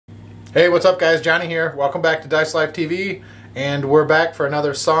Hey, what's up guys? Johnny here. Welcome back to Dice Life TV, and we're back for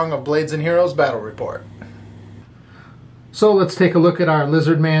another Song of Blades and Heroes Battle Report. So let's take a look at our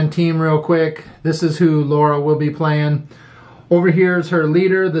Lizardman team real quick. This is who Laura will be playing. Over here is her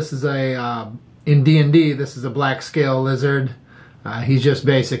leader. This is in D&D, this is a black scale lizard. He's just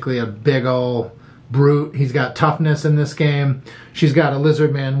basically a big ol' brute. He's got toughness in this game. She's got a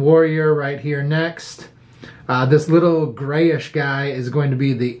Lizardman warrior right here next. This little grayish guy is going to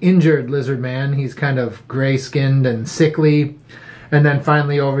be the injured Lizardman. He's kind of gray-skinned and sickly. And then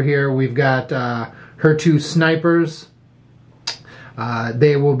finally over here we've got her two snipers.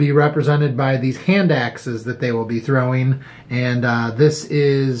 They will be represented by these hand axes that they will be throwing. And this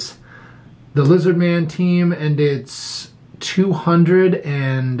is the Lizardman team, and it's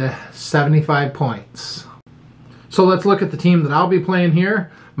 275 points. So let's look at the team that I'll be playing here.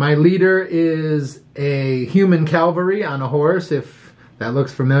 My leader is a human cavalry on a horse. If that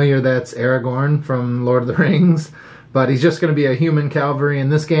looks familiar, that's Aragorn from Lord of the Rings. But he's just going to be a human cavalry in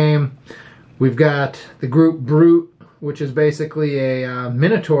this game. We've got the group Brute, which is basically a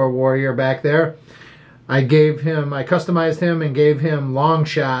Minotaur warrior back there. I customized him and gave him long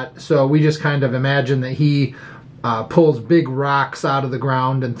shot, so we just kind of imagine that he pulls big rocks out of the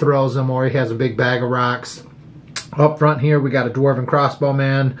ground and throws them, or he has a big bag of rocks. Up front here we got a dwarven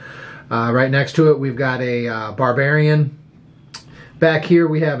crossbowman. Right next to it we've got a barbarian. Back here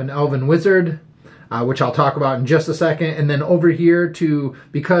we have an elven wizard, which I'll talk about in just a second. And then over here,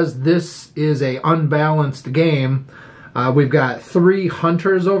 because this is a unbalanced game, we've got 3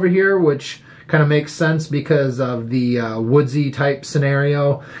 hunters over here, which kind of makes sense because of the woodsy type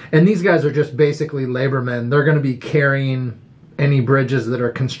scenario. And these guys are just basically labormen. They're going to be carrying any bridges that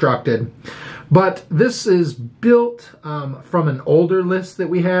are constructed. But this is built from an older list that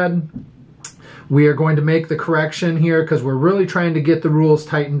we had. We are going to make the correction here because we're really trying to get the rules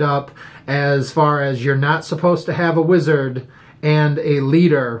tightened up as far as you're not supposed to have a wizard and a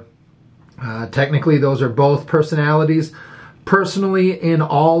leader. Technically, those are both personalities. Personally, in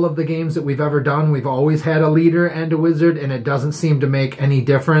all of the games that we've ever done, we've always had a leader and a wizard, and it doesn't seem to make any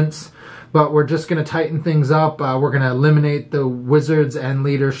difference. But we're just going to tighten things up. We're going to eliminate the wizards and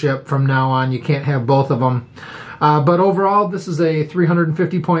leadership from now on. You can't have both of them. But overall, this is a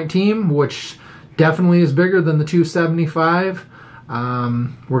 350-point team, which definitely is bigger than the 275. We're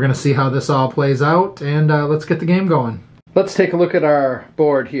going to see how this all plays out, and let's get the game going. Let's take a look at our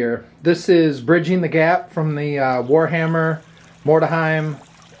board here. This is Bridging the Gap from the Warhammer Mordheim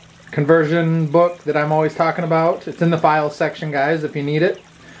conversion book that I'm always talking about. It's in the files section, guys, if you need it.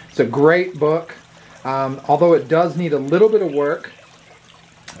 It's a great book, although it does need a little bit of work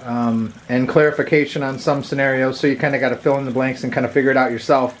and clarification on some scenarios, so you kind of got to fill in the blanks and kind of figure it out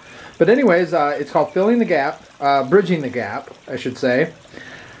yourself. But anyways, it's called Bridging the Gap, I should say.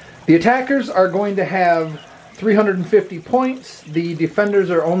 The attackers are going to have 350 points. The defenders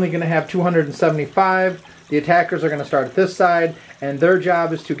are only going to have 275. The attackers are going to start at this side, and their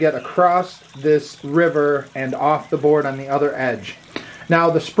job is to get across this river and off the board on the other edge. Now,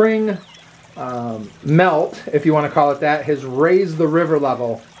 the spring melt, if you want to call it that, has raised the river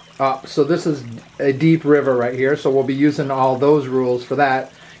level up. So this is a deep river right here, so we'll be using all those rules for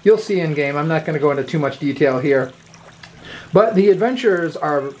that. You'll see in game. I'm not going to go into too much detail here. But the adventurers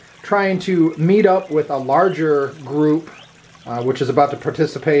are trying to meet up with a larger group, which is about to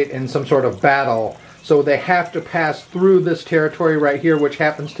participate in some sort of battle. So they have to pass through this territory right here, which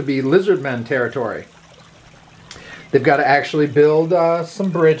happens to be Lizardmen territory. They've got to actually build some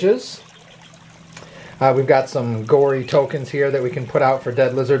bridges. We've got some gory tokens here that we can put out for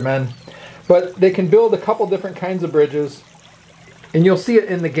dead Lizardmen. But they can build a couple different kinds of bridges, and you'll see it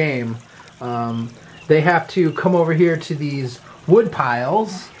in the game. They have to come over here to these wood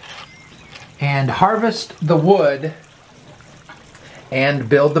piles and harvest the wood and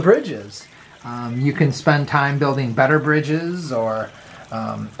build the bridges. You can spend time building better bridges or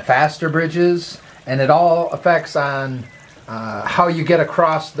faster bridges, and it all affects on how you get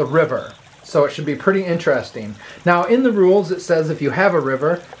across the river. So it should be pretty interesting. Now, in the rules, it says if you have a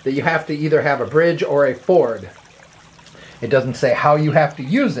river, that you have to either have a bridge or a ford. It doesn't say how you have to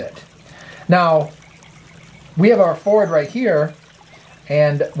use it. Now, we have our ford right here,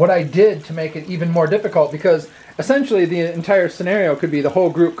 and what I did to make it even more difficult, because essentially the entire scenario could be the whole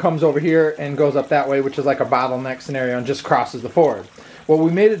group comes over here and goes up that way, which is like a bottleneck scenario, and just crosses the ford. Well,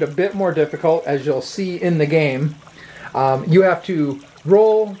 we made it a bit more difficult, as you'll see in the game. You have to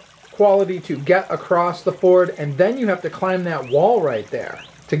roll quality to get across the ford, and then you have to climb that wall right there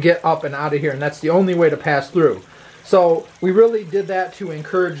to get up and out of here, and that's the only way to pass through. So we really did that to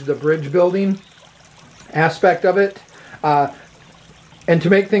encourage the bridge building aspect of it. And to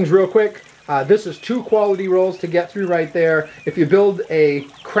make things real quick, this is 2 quality rolls to get through right there. If you build a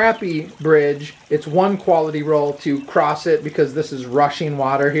crappy bridge, it's 1 quality roll to cross it because this is rushing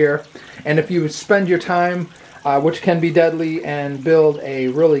water here. And if you spend your time, which can be deadly, and build a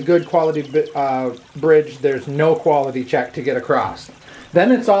really good quality bridge, there's no quality check to get across.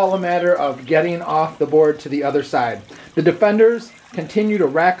 Then it's all a matter of getting off the board to the other side. The defenders continue to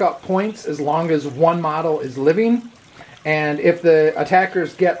rack up points as long as 1 model is living. And if the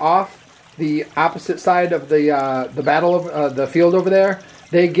attackers get off the opposite side of the battle of the field over there,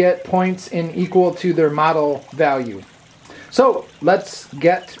 they get points in equal to their model value. So let's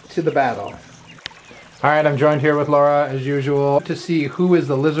get to the battle. All right, I'm joined here with Laura as usual to see who is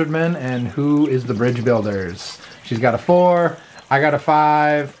the Lizardmen and who is the bridge builders. She's got a 4, I got a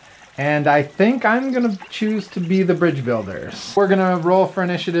 5, and I think I'm gonna choose to be the bridge builders. We're gonna roll for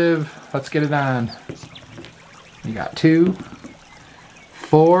initiative. Let's get it on. You got 2,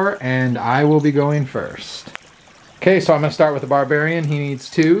 4, and I will be going first. Okay, so I'm gonna start with the barbarian. He needs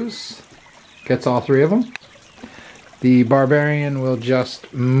 2s. Gets all 3 of them. The barbarian will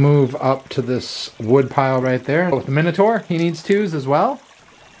just move up to this wood pile right there. With the minotaur, he needs 2s as well.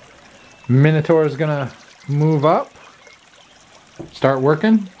 Minotaur is gonna move up. Start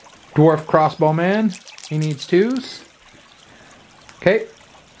working. Dwarf crossbowman, he needs 2s. Okay,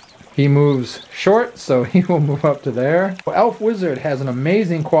 he moves short, so he will move up to there. Elf wizard has an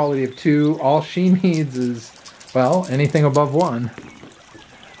amazing quality of 2. All she needs is, well, anything above 1.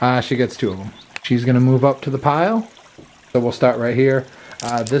 She gets 2 of them. She's gonna move up to the pile. So we'll start right here.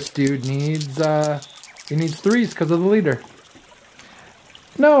 This dude needs, he needs 3s because of the leader.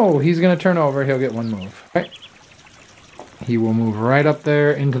 No, he's gonna turn over, he'll get 1 move. Okay. He will move right up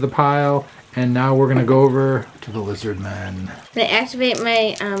there into the pile, and now we're gonna go over to the Lizardmen. I activate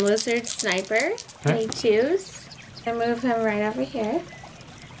my lizard sniper. I need 2s. I move him right over here.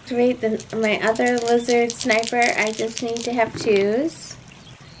 Activate my other lizard sniper. I just need to have 2s.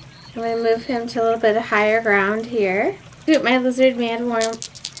 I'm gonna move him to a little bit of higher ground here. Activate my lizard man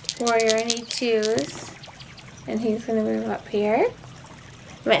warrior. I need 2s, and he's gonna move up here.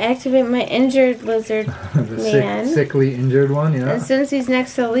 I'm gonna activate my injured lizard man. Sickly injured one, yeah. And since he's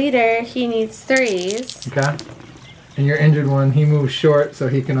next to the leader, he needs 3s. Okay. And your injured one, he moves short, so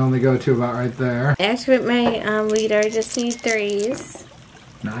he can only go to about right there. Activate my leader. I just need 3s.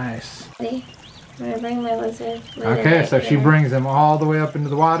 Nice. Ready? I'm gonna bring my lizard. Okay, right so here. she brings him all the way up into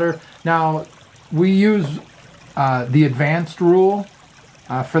the water. Now, we use the advanced rule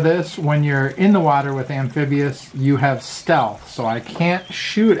for this. When you're in the water with amphibious, you have stealth. So I can't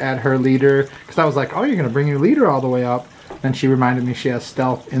shoot at her leader because I was like, oh, you're going to bring your leader all the way up. Then she reminded me she has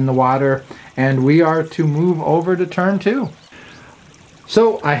stealth in the water. And we are to move over to turn 2.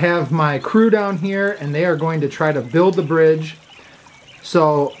 So I have my crew down here, and they are going to try to build the bridge.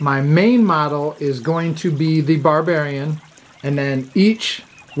 So my main model is going to be the barbarian, and then each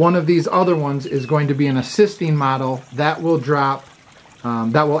one of these other ones is going to be an assisting model that will drop,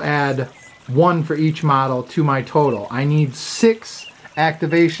 that will add 1 for each model to my total. I need 6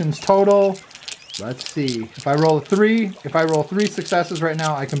 activations total. Let's see. If I roll 3 successes right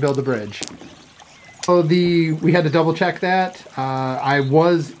now, I can build the bridge. So we had to double check that. I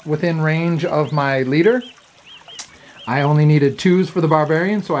was within range of my leader. I only needed 2s for the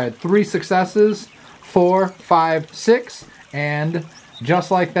barbarian, so I had 3 successes, 4, 5, 6, and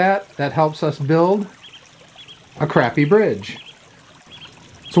just like that, that helps us build a crappy bridge.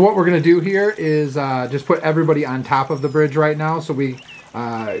 So what we're going to do here is just put everybody on top of the bridge right now. So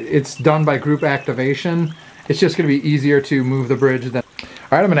it's done by group activation. It's just going to be easier to move the bridge. All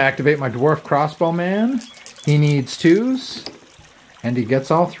right, I'm going to activate my dwarf crossbowman. He needs 2s, and he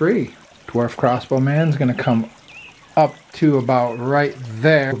gets all 3. Dwarf crossbowman's going to come up to about right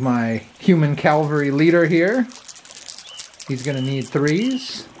there. My human cavalry leader here. He's going to need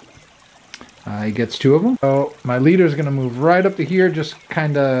 3s. He gets 2 of them. So my leader's going to move right up to here, just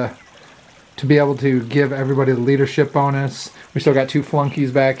kind of to be able to give everybody the leadership bonus. We still got 2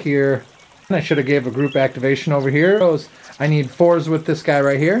 flunkies back here. And I should have gave a group activation over here. I need 4s with this guy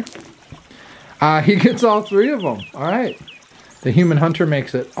right here. He gets all 3 of them. All right. The human hunter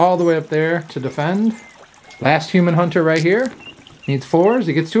makes it all the way up there to defend. Last human hunter right here needs 4s.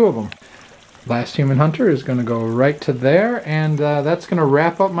 He gets 2 of them. Last human hunter is going to go right to there, and that's going to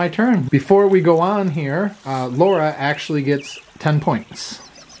wrap up my turn. Before we go on here, Laura actually gets 10 points.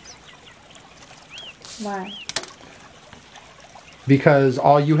 Why? Because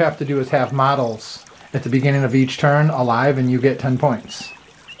all you have to do is have models at the beginning of each turn alive, and you get 10 points.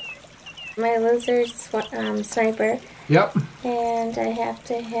 My lizard sniper. Yep. And I have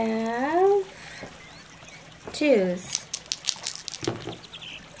to have 2s.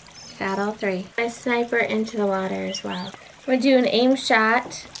 Got all 3. My sniper into the water as well. I'm going to do an aim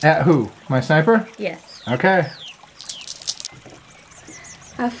shot. At who? My sniper? Yes. Okay.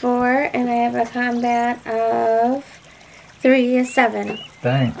 A 4, and I have a combat of 3 is 7.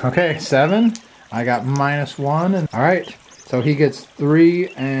 Dang. Okay, 7. I got -1. And all right. So he gets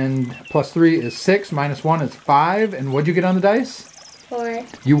 3, and plus 3 is 6. -1 is 5. And what'd you get on the dice? 4.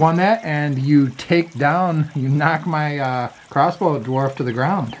 You won that, and you take down, you knock my crossbow dwarf to the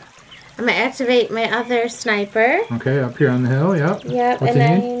ground. I'm going to activate my other sniper. Okay, up here on the hill, yep. Yep, What's and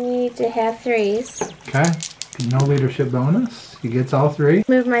I he need? need to have 3s. Okay. No leadership bonus. He gets all 3.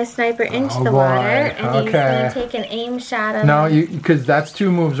 Move my sniper into the water, and he's going to take an aim shot of No, because that's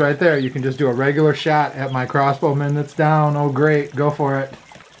 2 moves right there. You can just do a regular shot at my crossbowman that's down. Oh, great. Go for it.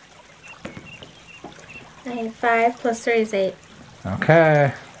 I have 5 plus 3 is 8.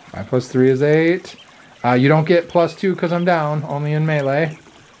 Okay. 5 plus 3 is 8. You don't get +2 because I'm down. Only in melee.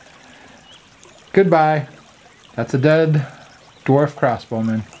 Goodbye. That's a dead dwarf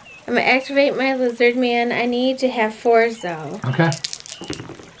crossbowman. I'm going to activate my lizard man. I need to have 4s though. Okay.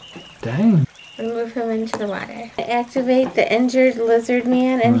 Dang. I'm going to move him into the water. I activate the injured lizard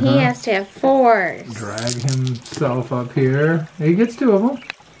man, and he has to have 4s. Drag himself up here. He gets 2 of them.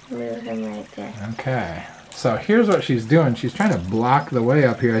 Move him right there. Okay. So here's what she's doing. She's trying to block the way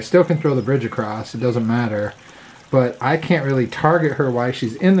up here. I still can throw the bridge across. It doesn't matter. But I can't really target her while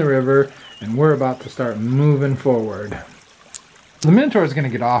she's in the river, and we're about to start moving forward. The Minotaur is going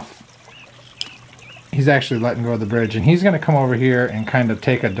to get off. He's actually letting go of the bridge, and he's going to come over here and kind of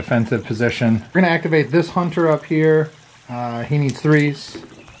take a defensive position. We're going to activate this hunter up here. He needs 3s.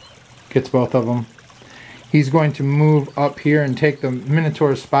 Gets both of them. He's going to move up here and take the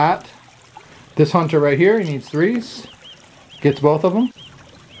Minotaur's spot. This hunter right here, he needs 3s. Gets both of them.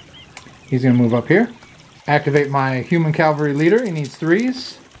 He's going to move up here. Activate my human cavalry leader. He needs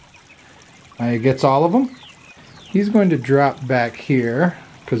 3s. He gets all of them. He's going to drop back here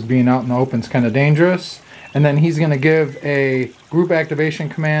because being out in the open is kind of dangerous. And then he's going to give a group activation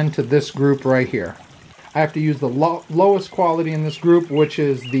command to this group right here. I have to use the lowest quality in this group, which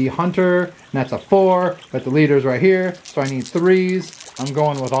is the hunter, and that's a 4, but the leader's right here, so I need 3s. I'm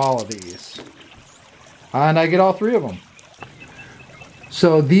going with all of these. And I get all 3 of them.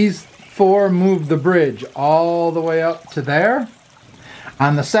 So these 4 move the bridge all the way up to there.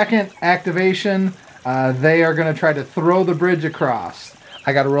 On the second activation, they are going to try to throw the bridge across.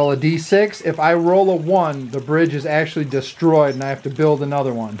 I got to roll a d6. If I roll a 1, the bridge is actually destroyed and I have to build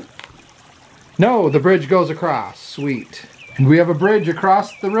another one. No, the bridge goes across. Sweet. And we have a bridge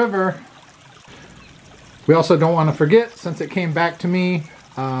across the river. We also don't want to forget, since it came back to me,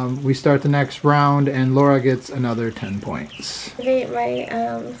 we start the next round and Laura gets another 10 points. Activate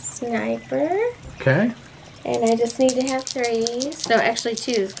my sniper. Okay. And I just need to have 3s. No, actually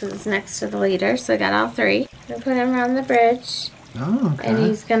 2s because it's next to the leader, so I got all 3. I'm going to put him around the bridge. Oh, okay. And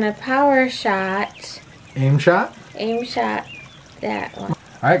he's going to power shot. Aim shot? Aim shot that one.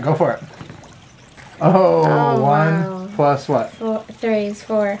 Alright, go for it. Oh, 1 wow. plus what? 3 is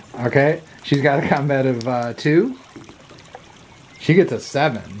 4. Okay, she's got a combat of 2. She gets a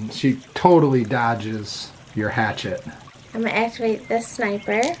 7. She totally dodges your hatchet. I'm going to activate this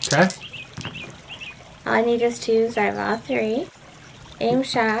sniper. Okay. All I need is 2s. I have all 3. Aim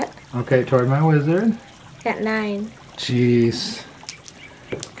shot. Okay, toward my wizard. Got 9. Jeez.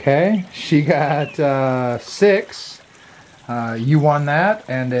 Okay, she got 6. You won that,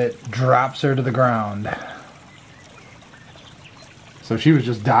 and it drops her to the ground. So she was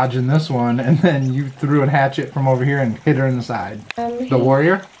just dodging this one, and then you threw a hatchet from over here and hit her in the side. The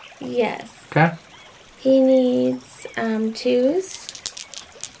warrior? Yes. Okay. He needs 2s.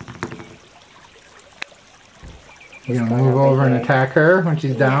 You're going to move over and attack her when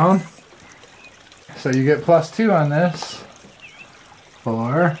she's down. Yes. So you get +2 on this.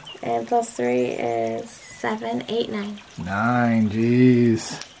 4. And plus 3 is 7, 8, 9. 9,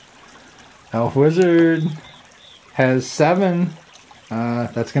 jeez. Elf Wizard has 7.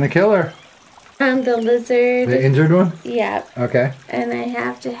 That's going to kill her. The lizard. The injured one? Yep. Okay. And I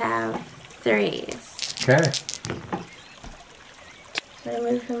have to have 3s. Okay. So I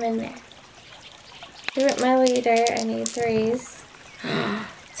move him in there. Give it my leader. I need 3s.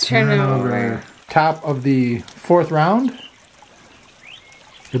 Let's turn it over. Top of the 4th round.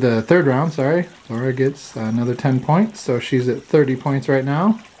 Or the 3rd round, sorry. Laura gets another 10 points, so she's at 30 points right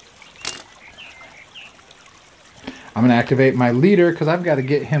now. I'm going to activate my leader because I've got to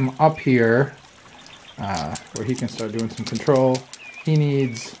get him up here where he can start doing some control. He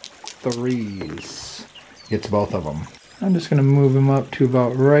needs 3s. Gets both of them. I'm just going to move him up to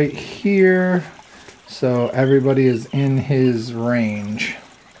about right here so everybody is in his range.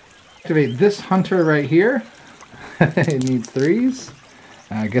 activate this hunter right here. It needs 3s.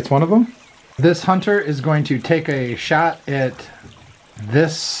 Gets one of them. This hunter is going to take a shot at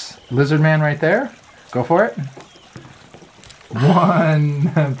this lizard man right there. Go for it.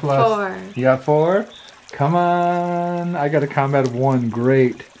 1 plus. 4. You got 4? Come on. I got a combat of 1.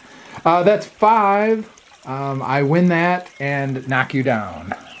 Great. That's 5. I win that and knock you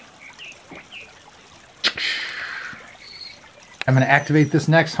down. I'm going to activate this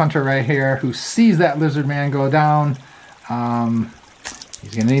next hunter right here who sees that lizard man go down.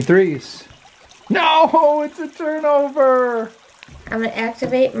 He's going to need 3s. No, it's a turnover. I'm going to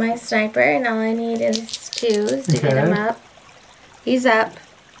activate my sniper, and all I need is 2s to get him up. He's up,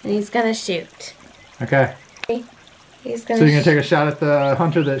 and he's going to shoot. Okay. He's gonna so you're going to take a shot at the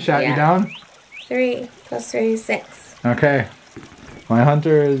hunter that shot you down? 3 plus 3 is 6. Okay. My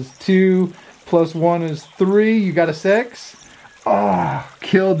hunter is 2 plus 1 is 3. You got a 6? Oh,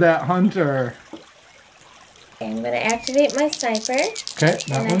 killed that hunter. Okay, I'm going to activate my sniper. Okay, that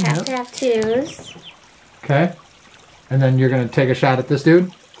and one, I have to have 2s. Okay. And then you're going to take a shot at this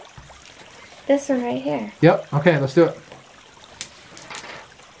dude? This one right here. Yep. Okay, let's do it.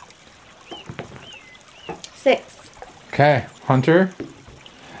 6. Okay, hunter.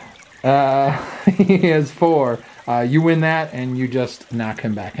 He has 4. You win that, and you just knock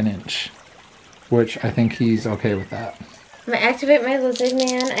him back an inch. Which I think he's okay with that. I'm going to activate my lizard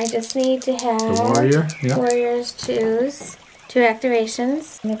man. I just need to have The warrior? Yep. warriors 2s. 2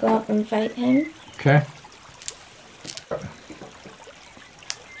 activations. I'm going to go up and fight him. Okay.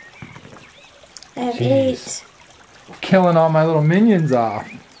 I have Jeez. 8. Killing all my little minions off.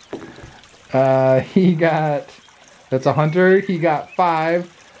 He got... That's a hunter. He got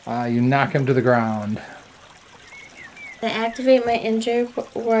 5. You knock him to the ground. To activate my injured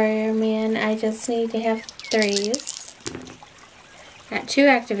warrior man, I just need to have 3s. Got 2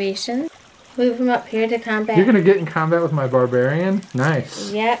 activations. Move him up here to combat. You're going to get in combat with my barbarian?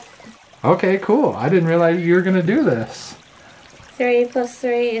 Nice. Yep. Okay, cool. I didn't realize you were going to do this. 3 plus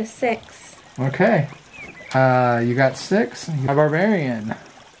 3 is 6. Okay. You got 6. My barbarian.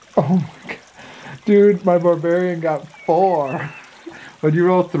 Oh my god. Dude, my barbarian got 4. Would you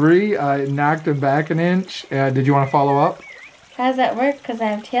roll 3? I knocked him back an inch. Did you want to follow up? How does that work? Because I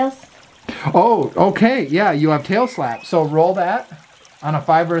have tails. Oh, okay. Yeah, you have tail slap. So roll that. On a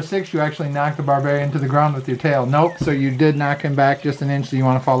 5 or a 6, you actually knocked the barbarian to the ground with your tail. Nope. So you did knock him back just an inch. Do you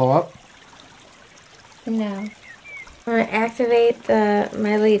want to follow up? No. I'm going to activate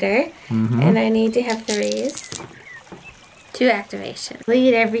my leader. And I need to have 3s. 2 activations.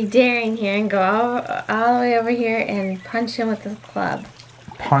 Leader be daring here and go all the way over here and punch him with the club.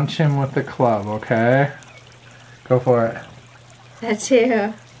 Punch him with the club, okay. Go for it. A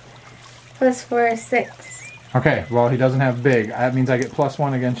 2 plus 4 is 6. Okay, well, he doesn't have big. That means I get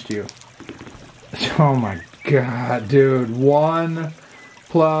 +1 against you. Oh my god, dude. 1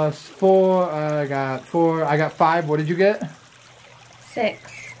 plus 4. I got 4. I got 5. What did you get?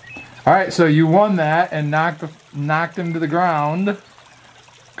 6. Alright, so you won that and knocked him to the ground.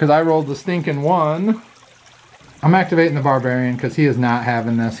 Because I rolled the stinking 1. I'm activating the barbarian because he is not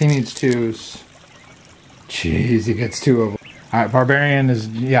having this. He needs 2s. Jeez, he gets 2 of them. Alright, barbarian is,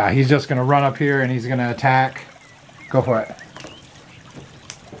 yeah, he's just going to run up here and he's going to attack. Go for it.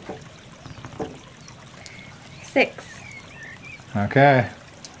 6. Okay.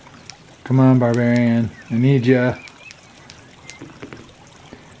 Come on, barbarian. I need you.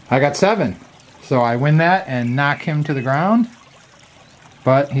 I got 7. So I win that and knock him to the ground.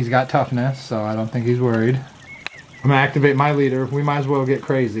 But he's got toughness, so I don't think he's worried. I'm going to activate my leader. We might as well get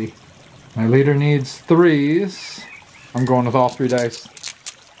crazy. My leader needs 3s. I'm going with all 3 dice.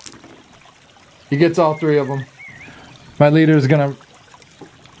 He gets all 3 of them. My leader is going to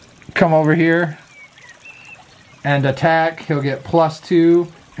come over here and attack. He'll get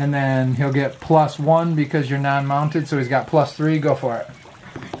 +2, and then he'll get +1 because you're non-mounted, so he's got +3. Go for it.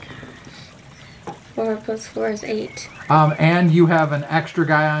 4 plus 4 is 8. And you have an extra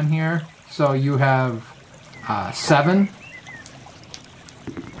guy on here, so you have 7.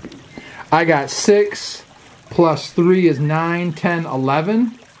 I got 6 plus 3 is 9, 10,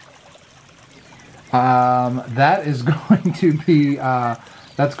 11. That is going to be,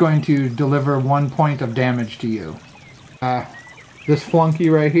 that's going to deliver 1 point of damage to you. This flunky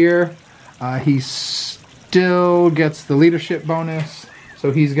right here, he still gets the leadership bonus,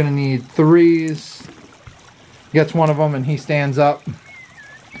 so he's going to need 3s. Gets one of them and he stands up.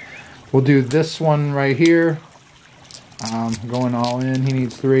 We'll do this one right here. Going all in, he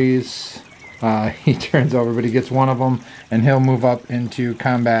needs 3s. He turns over, but he gets one of them, and he'll move up into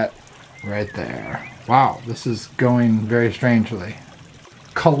combat right there. Wow, this is going very strangely.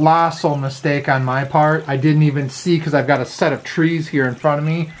 colossal mistake on my part. I didn't even see because I've got a set of trees here in front of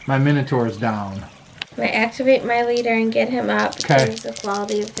me. My Minotaur is down. I activate my leader and get him up to the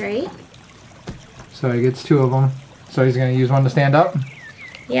quality of 3. So he gets 2 of them. So he's going to use one to stand up?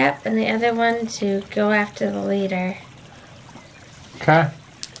 Yep, and the other one to go after the leader. Okay.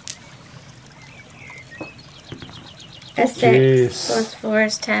 A 6 plus 4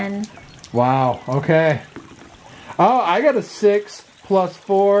 is 10. Wow, okay. Oh, I got a 6 plus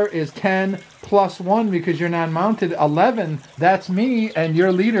 4 is 10 plus 1 because you're non-mounted. 11, that's me, and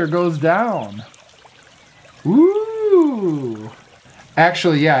your leader goes down. Ooh.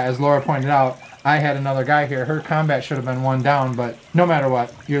 Actually, yeah, as Laura pointed out, I had another guy here. Her combat should have been 1 down, but no matter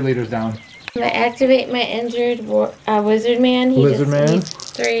what, your leader's down. I activate my injured wizard man. He just needs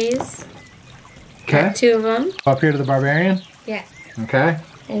 3s. Okay. Got 2 of them. Up here to the barbarian? Yes. Okay.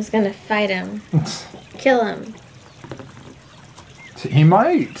 I was going to fight him. Kill him. He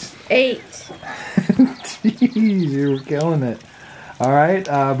might. 8. Jeez, you were killing it. All right,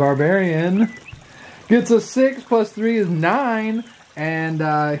 barbarian gets a 6 plus 3 is 9,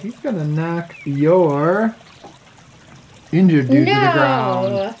 and he's going to knock your injured dude to the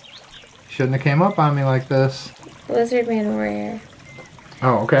ground. Shouldn't have came up on me like this. Lizardman warrior.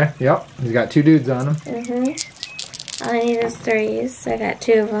 Oh, okay. Yep. He's got 2 dudes on him. Mm-hmm. All I need is 3s. So I got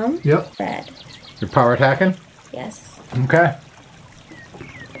 2 of them. Yep. Red. You're power attacking? Yes. Okay.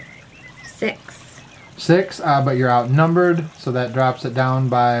 6. 6, but you're outnumbered, so that drops it down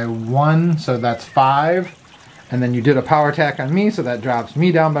by 1, so that's 5. And then you did a power attack on me, so that drops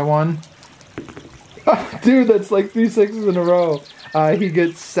me down by 1. Oh, dude, that's like 3 6s in a row. He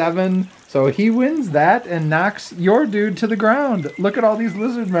gets 7, so he wins that and knocks your dude to the ground. Look at all these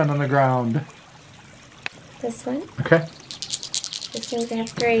lizard men on the ground. This one. Okay. This one's gonna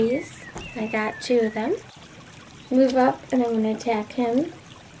have 3s. I got 2 of them. Move up, and I'm gonna attack him.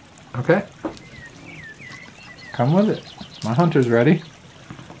 Okay. Come with it. My hunter's ready.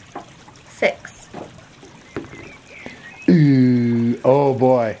 6. Ooh, oh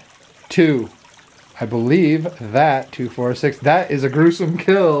boy. 2. I believe that 2, 4, 6. That is a gruesome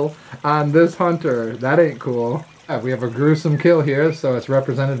kill on this hunter. That ain't cool. We have a gruesome kill here, so it's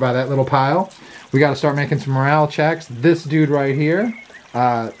represented by that little pile. We got to start making some morale checks. This dude right here,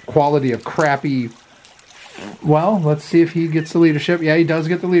 quality of crappy. Well, let's see if he gets the leadership. Yeah, he does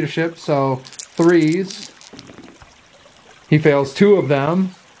get the leadership. So 3s. He fails 2 of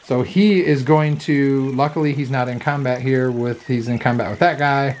them. So he is going to. Luckily, he's not in combat here. He's in combat with that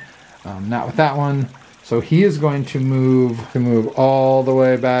guy. Not with that one. So he is going to move all the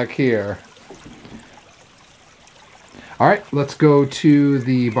way back here. All right, let's go to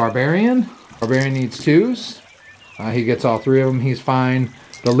the barbarian. Barbarian needs 2s. He gets all 3 of them. He's fine.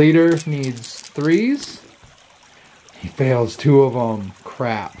 The leader needs 3s. He fails 2 of them.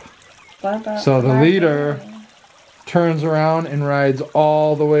 Crap. So the leader turns around and rides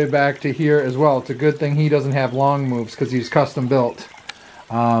all the way back to here as well. It's a good thing he doesn't have long moves because he's custom built.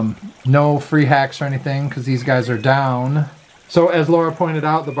 No free hacks or anything because these guys are down. So as Laura pointed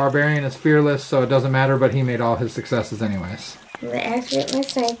out, the barbarian is fearless, so it doesn't matter, but he made all his successes anyways. I'm going to activate my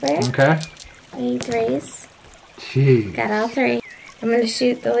sniper. Okay. I need 3s. Jeez. Got all 3. I'm going to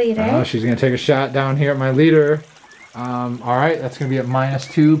shoot the leader. Oh, she's going to take a shot down here at my leader. All right, that's going to be a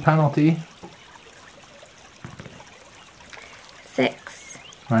 -2 penalty. 6.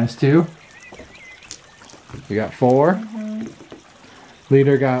 -2. You got 4.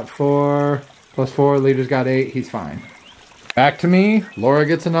 Leader got 4. Plus 4. Leader's got 8. He's fine. Back to me. Laura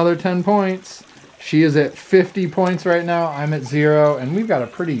gets another 10 points. She is at 50 points right now. I'm at 0. And we've got a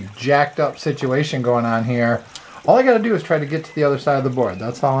pretty jacked up situation going on here. All I got to do is try to get to the other side of the board.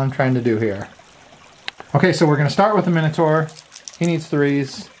 That's all I'm trying to do here. Okay, so we're going to start with the Minotaur. He needs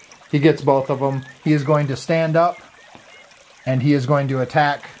 3s. He gets both of them. He is going to stand up. And he is going to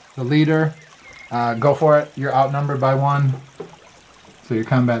attack the leader. Go for it. You're outnumbered by 1. So your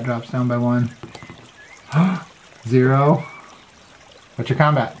combat drops down by 1. 0. What's your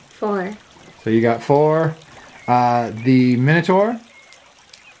combat? 4. So you got 4. The Minotaur.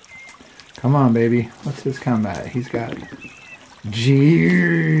 Come on, baby. What's his combat? He's got...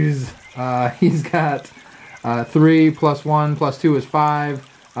 Jeez. He's got 3 plus 1 plus 2 is 5.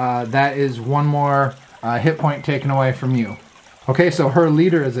 That is 1 more hit point taken away from you. Okay, so her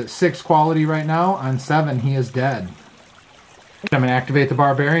leader is at 6 quality right now. On 7, he is dead. I'm going to activate the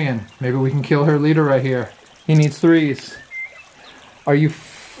barbarian. Maybe we can kill her leader right here. He needs 3s. Are you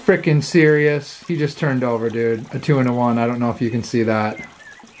freaking serious? He just turned over, dude. A 2 and a 1. I don't know if you can see that.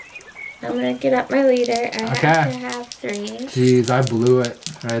 I'm going to get up my leader. I have to have 3s. Jeez, I blew it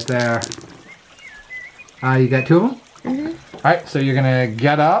right there. You got 2 of them? Alright, so you're going to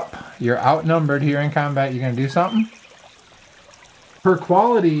get up. You're outnumbered here in combat. You're going to do something. Her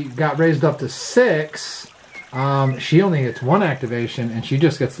quality got raised up to 6. She only gets 1 activation, and she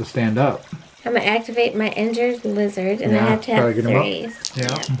just gets to stand up. I'm going to activate my injured lizard, and I have to have 3s. Yeah.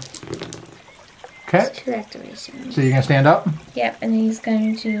 Yep. Okay. 2 activations. So you're going to stand up? Yep, and he's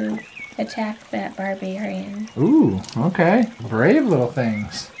going to attack that barbarian. Ooh, okay. Brave little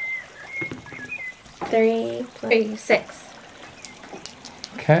things. 3 plus 6.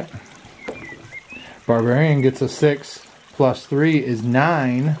 Okay. Barbarian gets a 6 plus 3 is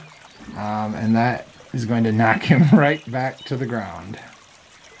 9. And that is going to knock him right back to the ground.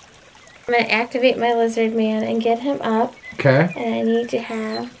 I'm going to activate my lizard man and get him up. Okay. And I need to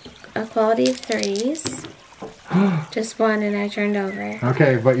have a quality of 3s. Just 1 and I turned over.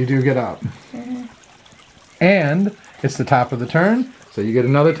 Okay, but you do get up. And it's the top of the turn, so you get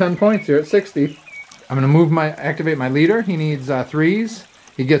another 10 points. You're at 60. I'm going to activate my leader. He needs 3s.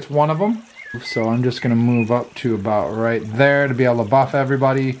 He gets 1 of them. So I'm just going to move up to about right there to be able to buff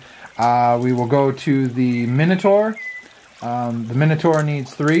everybody. We will go to the Minotaur. The Minotaur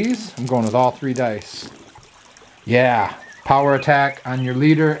needs 3s. I'm going with all 3 dice. Yeah. Power attack on your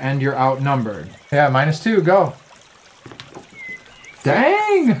leader and you're outnumbered. Yeah, -2, go. 6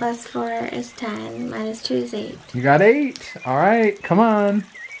 Dang! plus 4 is 10. -2 is 8. You got 8. Alright, come on.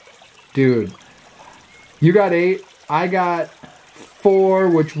 Dude. You got 8. I got 4,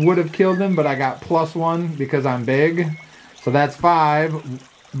 which would have killed him, but I got +1 because I'm big. So that's 5.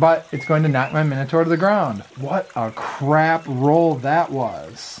 But it's going to knock my Minotaur to the ground. What a crap roll that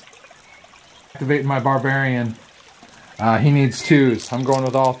was. Activating my Barbarian. He needs 2s. I'm going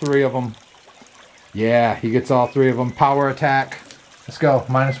with all 3 of them. Yeah, he gets all 3 of them. Power attack. Let's go.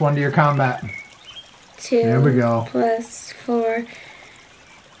 -1 to your combat. 2. There we go. Plus 4.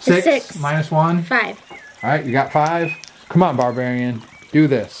 6 -1. 5. Alright, you got 5. Come on, Barbarian. Do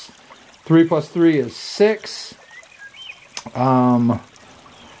this. 3 plus 3 is 6.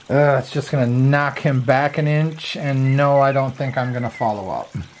 It's just going to knock him back an inch. And no, I don't think I'm going to follow up.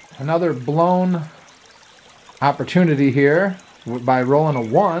 Another blown opportunity here by rolling a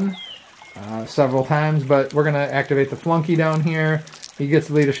 1 several times. But we're going to activate the flunky down here. He gets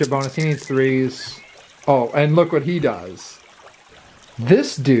the leadership bonus. He needs 3s. Oh, and look what he does.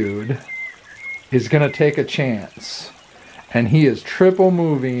 This dude is going to take a chance. And he is triple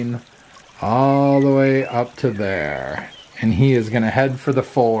moving all the way up to there. And he is going to head for the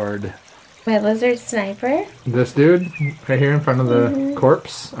ford. My lizard sniper. This dude? Right here in front of the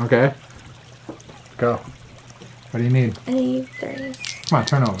corpse? Okay. Go. What do you need? I need 3s. Come on,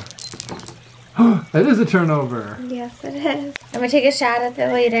 turnover. That is a turnover. Yes, it is. I'm going to take a shot at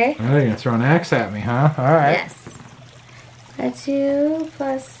the leader. Oh, you're going to throw an axe at me, huh? Alright. Yes. A 2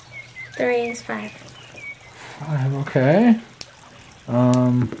 plus 3 is 5. 5, okay.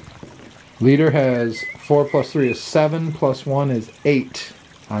 Leader has 4 plus 3 is 7, plus 1 is 8.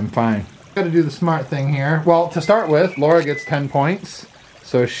 I'm fine. Got to do the smart thing here. Well, to start with, Laura gets 10 points.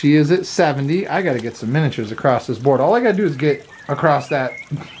 So she is at 70. I got to get some miniatures across this board. All I got to do is get across that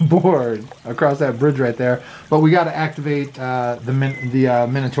board, across that bridge right there. But we got to activate the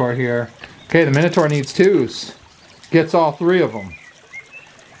Minotaur here. Okay, the Minotaur needs 2s. Gets all 3 of them.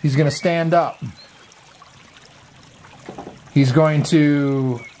 He's going to stand up. He's going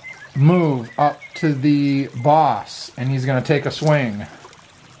to move up to the boss, and he's going to take a swing.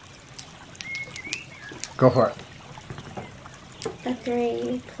 Go for it. A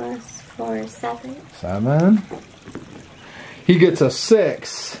 3 plus 4 is 7. 7. He gets a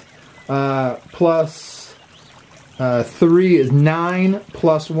 6. Plus 3 is 9.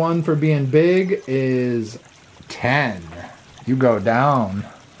 Plus 1 for being big is 10. You go down.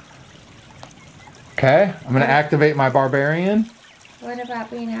 Okay, I'm going to activate my Barbarian. What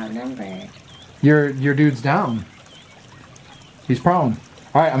about being outnumbered? Your dude's down. He's prone.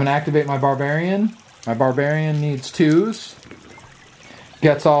 Alright, I'm going to activate my Barbarian. My Barbarian needs 2s.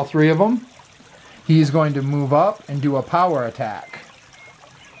 Gets all 3 of them. He's going to move up and do a power attack.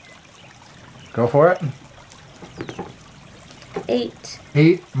 Go for it. 8.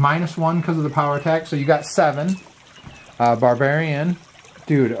 8 -1 because of the power attack. So you got 7. Barbarian.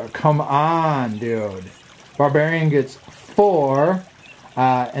 Dude, come on, dude. Barbarian gets 4.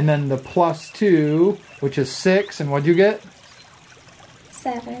 And then the +2, which is 6. And what'd you get?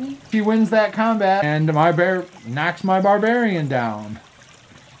 7. He wins that combat. And my bear knocks my Barbarian down.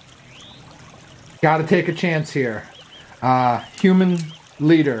 Gotta take a chance here. Human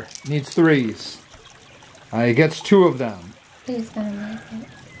leader needs 3s. He gets 2 of them. He's gonna make it.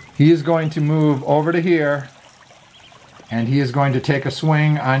 He is going to move over to here. And he is going to take a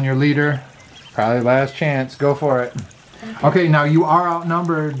swing on your leader. Probably last chance. Go for it. Okay, now you are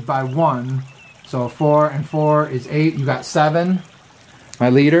outnumbered by 1. So 4 and 4 is 8. You got 7. My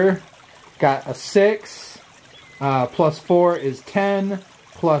leader got a 6. Plus 4 is 10.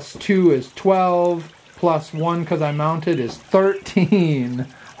 Plus 2 is 12. Plus 1, because I mounted, is 13.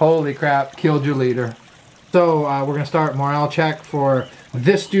 Holy crap, killed your leader. So we're going to start morale check for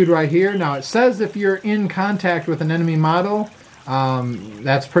this dude right here. Now it says if you're in contact with an enemy model,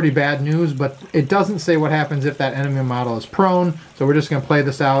 that's pretty bad news, but it doesn't say what happens if that enemy model is prone. So we're just going to play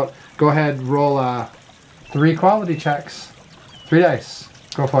this out. Go ahead, roll 3 quality checks. 3 dice.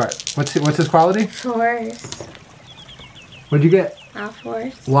 Go for it. What's his quality? 4s. What'd you get? All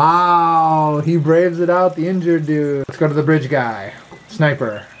 4s. Wow, he braves it out, the injured dude. Let's go to the bridge guy.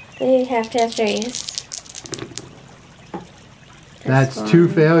 Sniper. They have to have 3s. That's 2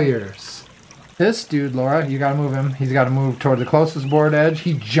 failures. This dude, Laura, you gotta move him. He's gotta move toward the closest board edge.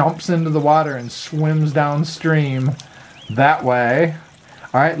 He jumps into the water and swims downstream that way.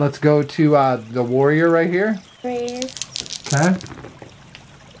 Alright, let's go to the warrior right here. 3s. Okay.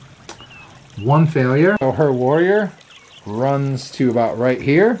 1 failure. So her warrior runs to about right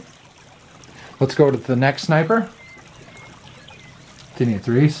here. Let's go to the next sniper. Didn't need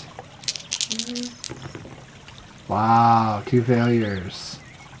 3s. Wow, 2 failures.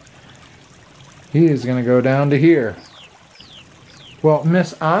 He is going to go down to here. Well,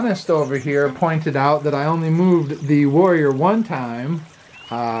 Miss Honest over here pointed out that I only moved the warrior 1 time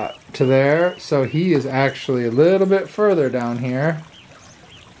to there, so he is actually a little bit further down here.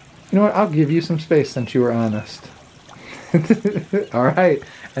 You know what? I'll give you some space since you were honest. Alright,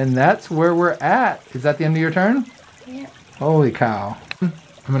 and that's where we're at. Is that the end of your turn? Yeah. Holy cow. I'm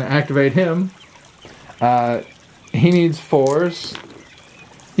going to activate him. He needs 4s.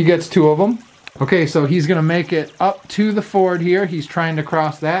 He gets 2 of them. Okay, so he's going to make it up to the ford here. He's trying to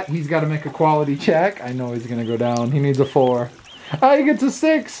cross that. He's got to make a quality check. I know he's going to go down. He needs a 4. Oh, he gets a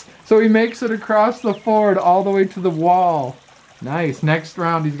 6. So he makes it across the ford all the way to the wall. Nice. Next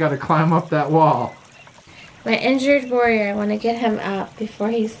round, he's got to climb up that wall. My injured warrior, I want to get him up before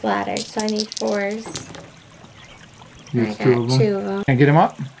he's slaughtered, so I need 4s. I got 2 of them. 2 of them. Can I get him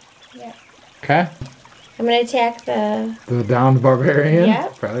up? Yep. Okay. I'm going to attack the downed barbarian?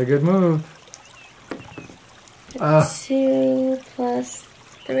 Yep. Probably a good move. 2 plus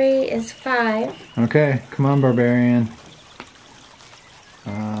 3 is 5. Okay, come on, barbarian.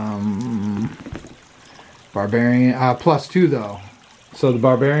 Barbarian, plus 2 though. So the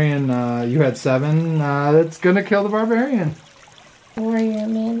barbarian, you had 7. That's gonna kill the barbarian. Warrior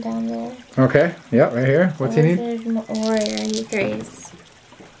man down there. Okay, yeah, right here. What's he need? Warrior, I need 3s.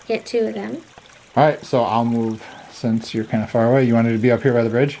 Get 2 of them. Alright, so I'll move since you're kind of far away. You wanted to be up here by the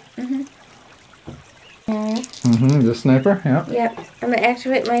bridge? Mm-hmm. The sniper, yeah. Yep. I'm going to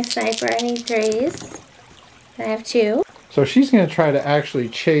activate my sniper. I need 3s. I have 2. So she's going to try to actually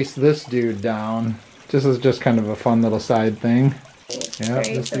chase this dude down. This is just kind of a fun little side thing. Yeah,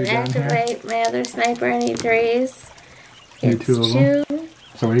 this dude down here. Activate my other sniper. I need 3s. Need 2 of them.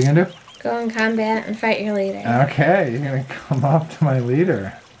 So what are you going to do? Go in combat and fight your leader. Okay, you're going to come up to my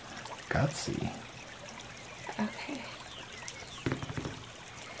leader. Gutsy. Okay.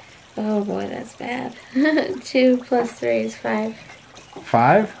 Oh boy, that's bad. 2 plus 3 is 5.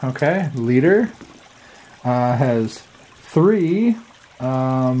 5, okay. Leader has 3,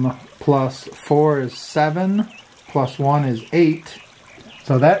 plus 4 is 7, plus 1 is 8.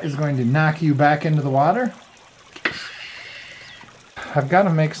 So that is going to knock you back into the water. I've got to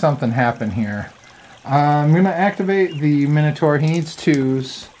make something happen here. I'm going to activate the Minotaur. He needs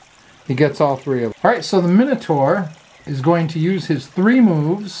 2s. He gets all 3 of them. Alright, so the Minotaur is going to use his 3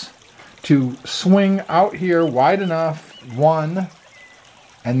 moves to swing out here wide enough, 1,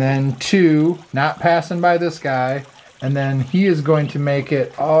 and then 2, not passing by this guy, and then he is going to make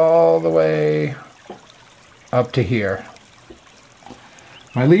it all the way up to here.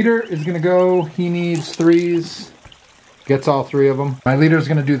 My leader is going to go, he needs 3s, gets all 3 of them. My leader is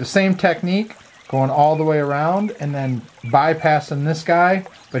going to do the same technique, going all the way around, and then bypassing this guy,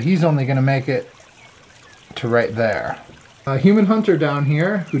 but he's only going to make it to right there. A human hunter down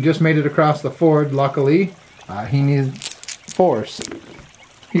here, who just made it across the ford, luckily, he needs 4s.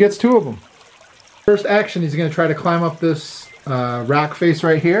 He gets 2 of them. First action, he's going to try to climb up this rock face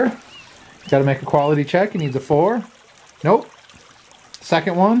right here. He's got to make a quality check. He needs a 4. Nope.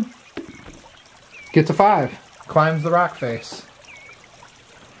 Second one, gets a 5. Climbs the rock face.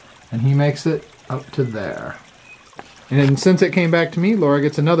 And he makes it up to there. And since it came back to me, Laura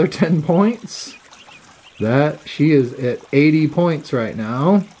gets another 10 points. She is at 80 points right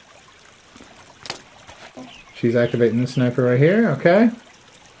now. She's activating the sniper right here, okay.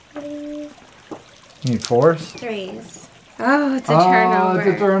 You need 4s? 3s. Oh, it's a turnover.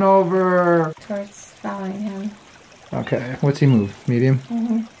 It's a turnover. Towards following him. Okay, what's he move? Medium?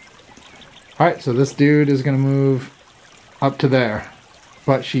 Mm-hmm. Alright, so this dude is going to move up to there.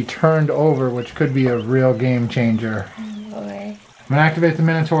 But she turned over, which could be a real game changer. Oh, boy. I'm going to activate the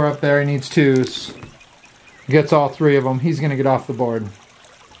Minotaur up there. He needs 2s. Gets all 3 of them. He's going to get off the board.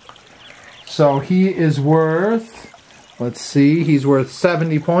 So he is worth, let's see, he's worth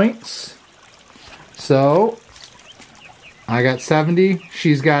 70 points. So I got 70,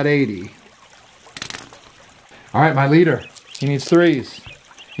 she's got 80. Alright, my leader, he needs 3s.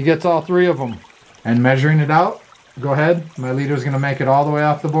 He gets all 3 of them. And measuring it out, go ahead. My leader's going to make it all the way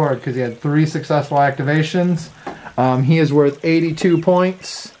off the board because he had 3 successful activations. He is worth 82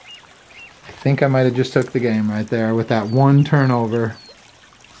 points. I think I might have just took the game right there with that 1 turnover.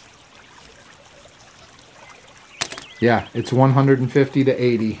 Yeah, it's 150 to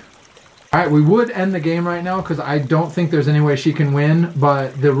 80. Alright, we would end the game right now because I don't think there's any way she can win,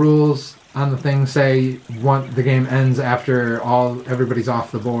 but the rules on the thing say the game ends after everybody's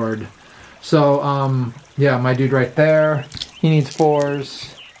off the board. So, yeah, my dude right there, he needs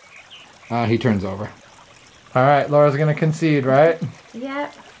 4s. He turns over. Alright, Laura's going to concede, right?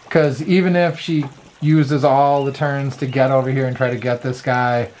 Yep. Because even if she uses all the turns to get over here and try to get this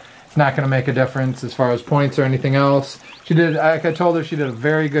guy, it's not going to make a difference as far as points or anything else. She did, like I told her, she did a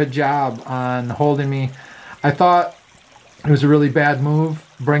very good job on holding me. I thought it was a really bad move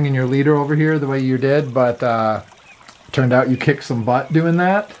bringing your leader over here the way you did, but turned out you kicked some butt doing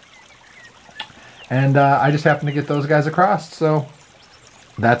that. And I just happened to get those guys across, so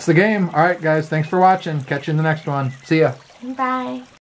that's the game. Alright guys, thanks for watching. Catch you in the next one. See ya. Bye.